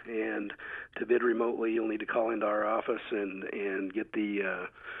remotely, and to bid remotely, you'll need to call into our office and get the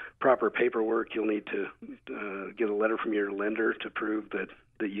proper paperwork. You'll need to get a letter from your lender to prove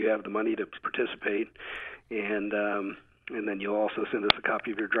that you have the money to participate, and then you'll also send us a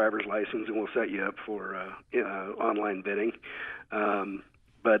copy of your driver's license, and we'll set you up for online bidding.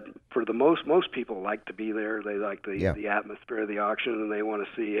 But for the most people like to be there. They like the atmosphere of the auction, and they want to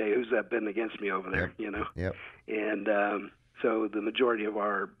see, hey, who's that bidding against me over there? You know. Yep. And so the majority of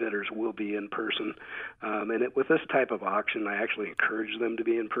our bidders will be in person. With this type of auction, I actually encourage them to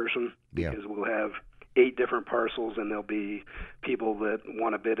be in person because we'll have 8 different parcels, and there'll be people that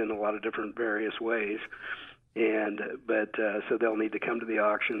want to bid in a lot of different various ways. So they'll need to come to the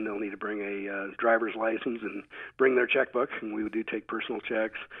auction. They'll need to bring a driver's license and bring their checkbook, and we do take personal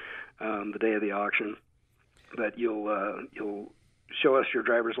checks the day of the auction. But you'll show us your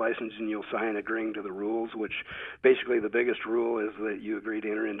driver's license, and you'll sign agreeing to the rules, which basically the biggest rule is that you agree to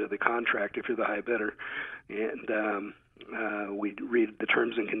enter into the contract if you're the high bidder. And we read the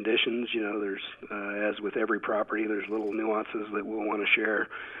terms and conditions. You know, there's as with every property, there's little nuances that we'll want to share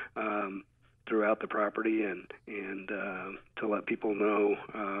throughout the property, and to let people know.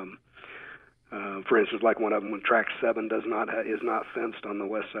 For instance, like one of them, when Track 7 is not fenced on the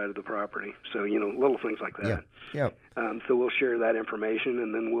west side of the property. So, you know, little things like that. Yeah. So we'll share that information,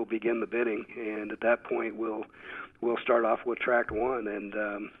 and then we'll begin the bidding. And at that point, we'll start off with Track 1, and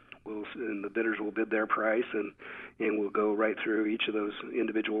the bidders will bid their price, and we'll go right through each of those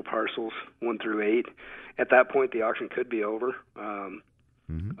individual parcels, 1 through 8. At that point, the auction could be over.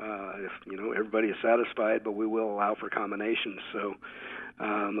 If everybody is satisfied, but we will allow for combinations. So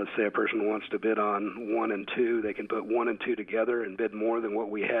let's say a person wants to bid on 1 and 2, they can put 1 and 2 together and bid more than what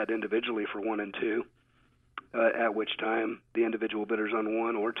we had individually for 1 and 2. At which time the individual bidders on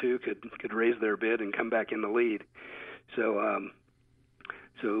 1 or 2 could raise their bid and come back in the lead. So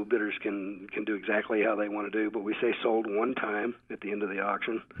bidders can do exactly how they want to do, but we say sold one time at the end of the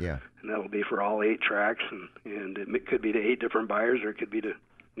auction. Yeah. And that'll be for all 8 tracks, and it could be to 8 different buyers, or it could be to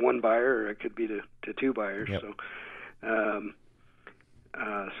 1 buyer, or it could be to 2 buyers. Yep.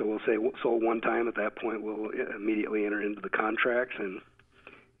 So we'll say sold one time. At that point, we'll immediately enter into the contracts and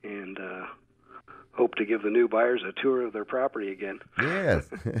hope to give the new buyers a tour of their property again. Yes.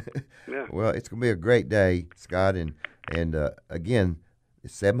 Yeah. Well, it's going to be a great day, Scott, and again,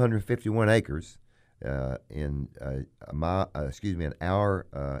 it's 751 acres in an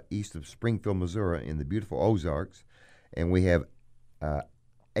hour east of Springfield, Missouri, in the beautiful Ozarks, and we have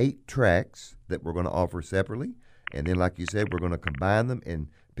 8 tracks that we're going to offer separately, and then, like you said, we're going to combine them. And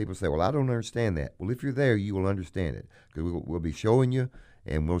people say, "Well, I don't understand that." Well, if you're there, you will understand it, because we'll be showing you,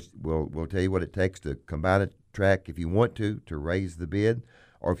 and we'll tell you what it takes to combine a track if you want to raise the bid,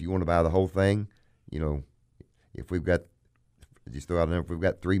 or if you want to buy the whole thing. You know, if we've got, just throw out a number, if we've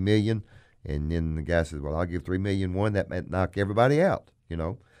got $3 million, and then the guy says, "Well, I'll give $3 million one," that might knock everybody out. You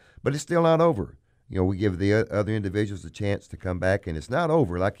know, but it's still not over. You know, we give the other individuals a chance to come back, and it's not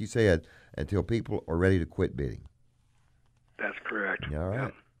over, like you said, until people are ready to quit bidding. That's correct. All right.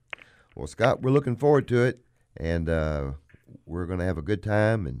 Yeah. Well, Scott, we're looking forward to it, and we're going to have a good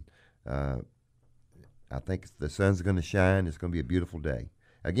time, and I think the sun's going to shine. It's going to be a beautiful day.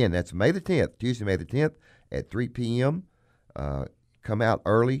 Again, that's May the 10th, Tuesday, May the 10th at 3 p.m. Come out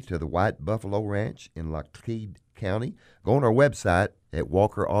early to the White Buffalo Ranch in Lockheed County. Go on our website at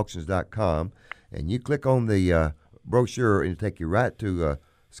walkerauctions.com, and you click on the brochure, and it'll take you right to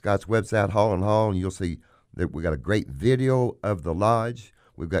Scott's website, Hall & Hall, and you'll see that we got a great video of the lodge.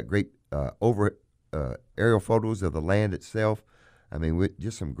 We've got great aerial photos of the land itself. I mean, with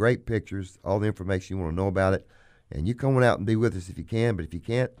just some great pictures, all the information you want to know about it. And you come on out and be with us if you can, but if you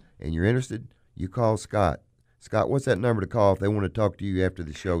can't and you're interested, you call Scott. Scott, what's that number to call if they want to talk to you after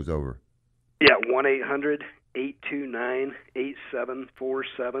the show's over? Yeah,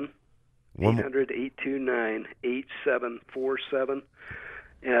 1-800-829-8747. 800-829-8747.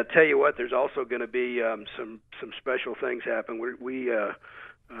 And I tell you what, there's also going to be some special things happen. We of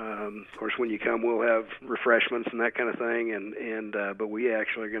course, when you come, we'll have refreshments and that kind of thing. But we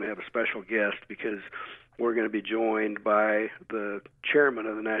actually are going to have a special guest, because we're going to be joined by the chairman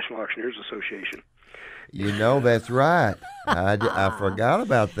of the National Auctioneers Association. You know, that's right. I forgot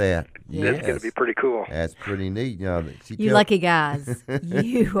about that. That's going to be pretty cool. That's pretty neat. You know, You lucky guys.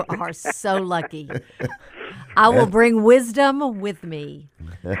 You are so lucky. I will bring wisdom with me.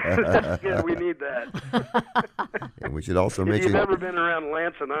 Yeah, we need that. And we should also If mention. you've ever been around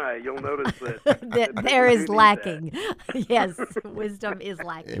Lance and I, you'll notice that That there we is do need lacking. Yes, wisdom is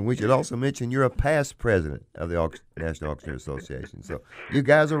lacking. And we should also mention you're a past president of the National Auctioneer Association. So you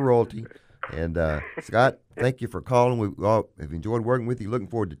guys are royalty. And Scott, thank you for calling. We all have enjoyed working with you. Looking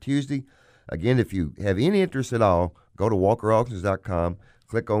forward to Tuesday. Again, if you have any interest at all, go to walkerauctions.com,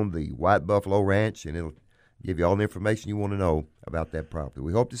 click on the White Buffalo Ranch, and it'll give you all the information you want to know about that property.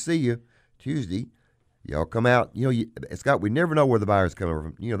 We hope to see you Tuesday. Y'all come out. You know, Scott, we never know where the buyer's coming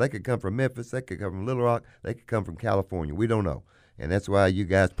from. You know, they could come from Memphis, they could come from Little Rock, they could come from California. We don't know. And that's why you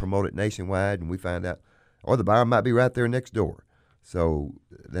guys promote it nationwide, and we find out, or the buyer might be right there next door. So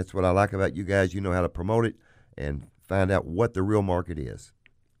that's what I like about you guys. You know how to promote it and find out what the real market is.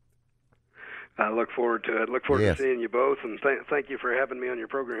 I look forward to it. Look forward Yes. to seeing you both, and thank you for having me on your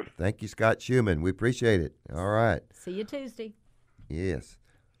program. Thank you, Scott Schuman. We appreciate it. All right. See you Tuesday. Yes.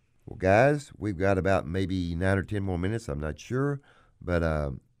 Well, guys, we've got about maybe 9 or 10 more minutes. I'm not sure. But,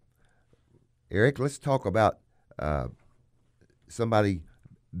 Eric, let's talk about somebody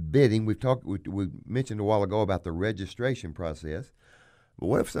bidding. We mentioned a while ago about the registration process. But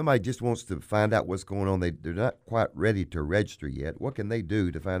what if somebody just wants to find out what's going on? They're not quite ready to register yet. What can they do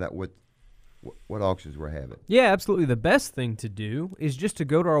to find out what auctions we're having? Yeah, absolutely. The best thing to do is just to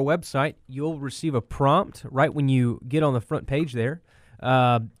go to our website. You'll receive a prompt right when you get on the front page there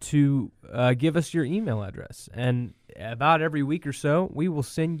to give us your email address. And about every week or so, we will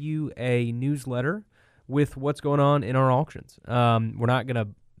send you a newsletter with what's going on in our auctions. We're not going to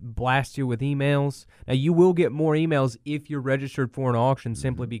blast you with emails. Now, you will get more emails if you're registered for an auction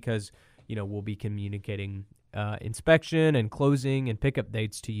simply because, you know, we'll be communicating inspection and closing and pickup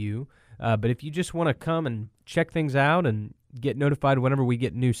dates to you. But if you just want to come and check things out and get notified whenever we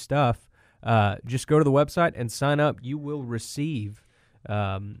get new stuff, just go to the website and sign up. You will receive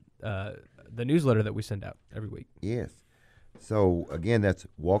the newsletter that we send out every week. Yes. So, again, that's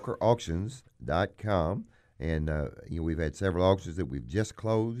walkerauctions.com. And you know, we've had several auctions that we've just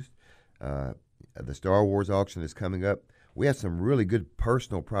closed. The Star Wars auction is coming up. We have some really good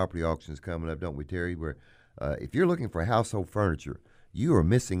personal property auctions coming up, don't we, Terry? Where if you're looking for household furniture, you are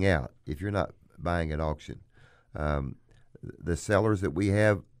missing out if you're not buying at auction. The sellers that we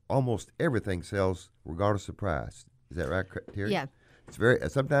have, almost everything sells regardless of price. Is that right, Terry? Yeah. It's very.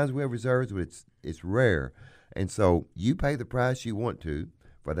 Sometimes we have reserves, but it's rare. And so you pay the price you want to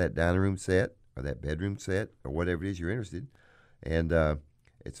for that dining room set or that bedroom set or whatever it is you're interested in. And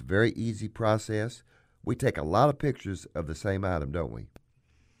it's a very easy process. We take a lot of pictures of the same item, don't we?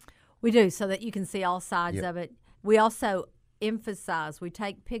 We do, so that you can see all sides Yep. of it. We also emphasize, we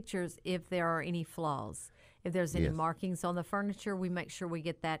take pictures if there are any flaws. If there's any Yes. markings on the furniture, we make sure we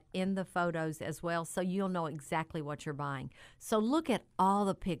get that in the photos as well, so you'll know exactly what you're buying. So look at all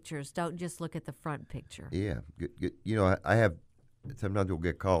the pictures. Don't just look at the front picture. Yeah. Good. You know, I have, sometimes we'll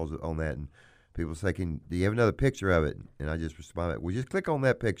get calls on that, and people say, do you have another picture of it? And I just respond, well, just click on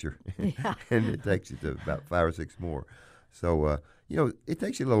that picture. Yeah. And it takes you to about 5 or 6 more. So, you know, it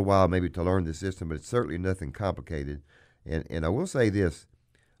takes you a little while maybe to learn the system, but it's certainly nothing complicated. And I will say this,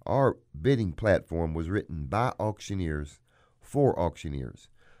 our bidding platform was written by auctioneers for auctioneers.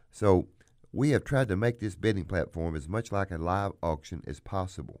 So we have tried to make this bidding platform as much like a live auction as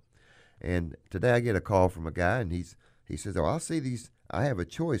possible. And today I get a call from a guy, and he says, oh, I'll see these. I have a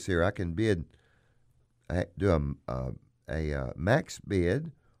choice here. I can bid, do a max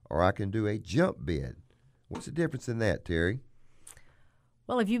bid, or I can do a jump bid. What's the difference in that, Terry?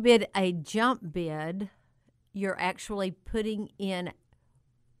 Well, if you bid a jump bid, you're actually putting in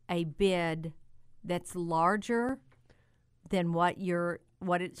a bid that's larger than what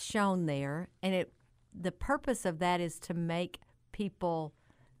it's shown there, and the purpose of that is to make people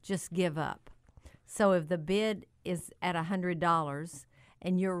just give up. So if the bid is at $100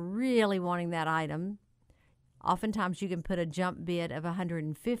 and you're really wanting that item, oftentimes you can put a jump bid of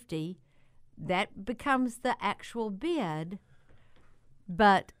 $150. That becomes the actual bid,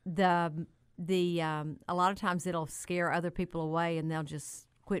 but a lot of times it'll scare other people away and they'll just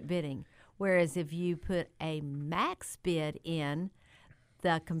quit bidding. Whereas if you put a max bid in,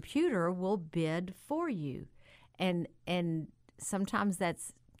 the computer will bid for you, and sometimes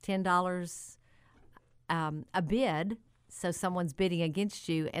that's $10 a bid. So someone's bidding against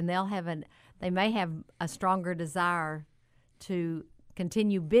you, and they may have a stronger desire to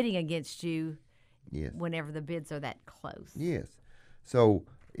continue bidding against you. Yes. Whenever the bids are that close. Yes. So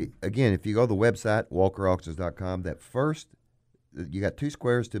Again, if you go to the website, walkerauctions.com, that first, you got 2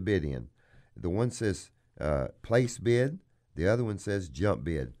 squares to bid in. The one says place bid, the other one says jump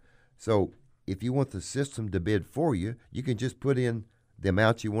bid. So if you want the system to bid for you, you can just put in the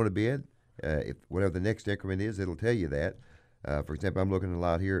amount you want to bid. If whatever the next increment is, it'll tell you that. For example, I'm looking at a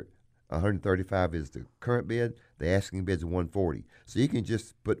lot here. 135 is the current bid. The asking bid's 140. So you can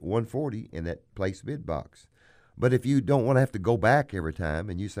just put 140 in that place bid box. But if you don't want to have to go back every time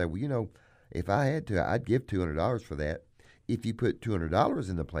and you say, well, you know, if I had to, I'd give $200 for that. If you put $200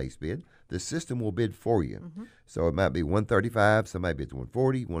 in the place bid, the system will bid for you. Mm-hmm. So it might be 135, somebody bids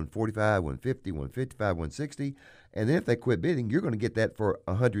 140, 145, 150, 155, 160. And then if they quit bidding, you're going to get that for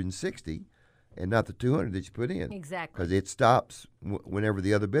 160 and not the 200 that you put in. Exactly. Because it stops whenever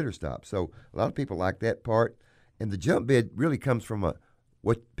the other bidder stops. So a lot of people like that part. And the jump bid really comes from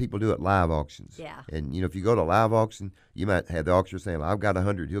what people do at live auctions. Yeah. And, you know, if you go to a live auction, you might have the auctioneer saying, well, I've got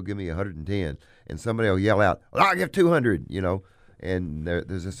 100, he'll give me 110. And somebody will yell out, well, I'll give 200, you know. And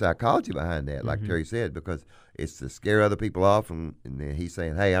there's a psychology behind that, like Terry said, because it's to scare other people off. And then he's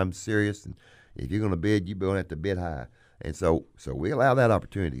saying, hey, I'm serious. And if you're going to bid, you're going to have to bid high. And so we allow that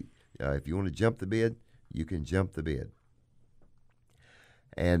opportunity. If you want to jump the bid, you can jump the bid.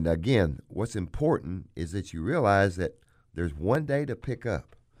 And again, what's important is that you realize that there's one day to pick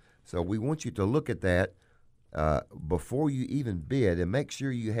up. So we want you to look at that before you even bid and make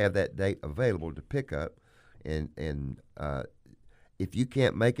sure you have that date available to pick up. And if you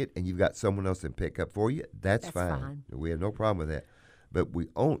can't make it and you've got someone else to pick up for you, that's fine. We have no problem with that. But we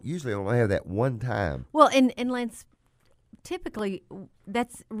usually only have that one time. Well, and Lance, typically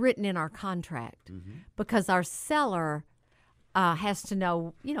that's written in our contract because our seller has to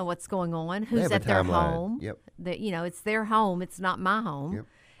know, you know, what's going on, who's at their home. Yep. That, you know, it's their home. It's not my home. Yep.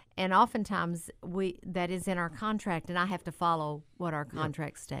 And oftentimes that is in our contract, and I have to follow what our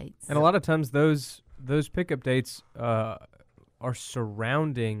contract states. And a lot of times those pickup dates are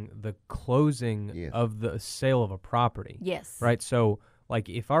surrounding the closing of the sale of a property. Yes. Right? So, like,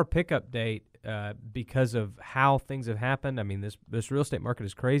 if our pickup date, because of how things have happened, I mean, this real estate market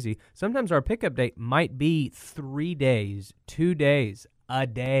is crazy. Sometimes our pickup date might be 3 days, 2 days, a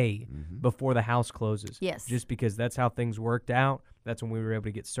day before the house closes. Yes. Just because that's how things worked out. That's when we were able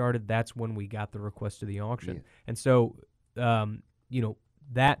to get started. That's when we got the request to the auction. Yeah. And so, you know,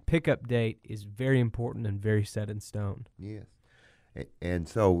 that pickup date is very important and very set in stone. Yes. And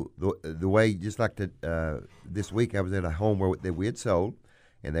so the way, just like this week, I was at a home that we had sold,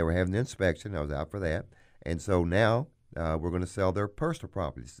 and they were having the inspection. I was out for that. And so now we're going to sell their personal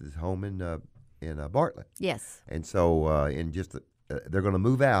properties. This home in Bartlett. Yes. And so they're going to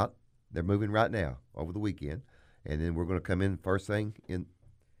move out. They're moving right now over the weekend. And then we're going to come in first thing in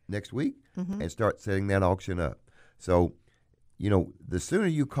next week and start setting that auction up. So, you know, the sooner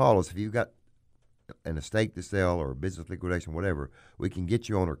you call us, if you've got an estate to sell or a business liquidation, whatever, we can get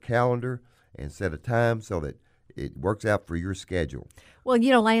you on our calendar and set a time so that it works out for your schedule. Well,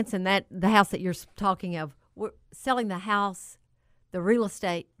 you know, Lance, and the house that you're talking of, we're selling the house, the real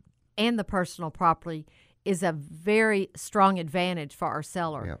estate, and the personal property is a very strong advantage for our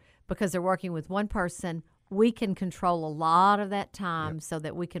seller because they're working with one person. We can control a lot of that time so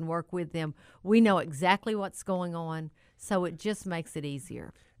that we can work with them. We know exactly what's going on, so it just makes it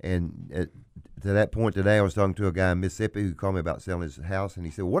easier. And to that point today, I was talking to a guy in Mississippi who called me about selling his house, and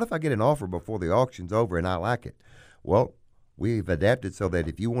he said, what if I get an offer before the auction's over and I like it? Well, we've adapted so that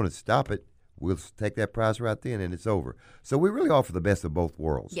if you want to stop it, we'll take that price right then and it's over. So we really offer the best of both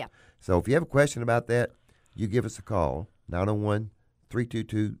worlds. Yeah. So if you have a question about that, you give us a call,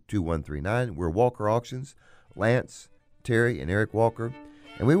 901-322-2139. We're Walker Auctions, Lance, Terry, and Eric Walker.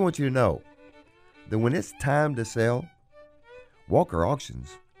 And we want you to know that when it's time to sell, Walker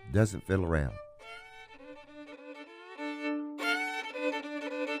Auctions doesn't fiddle around.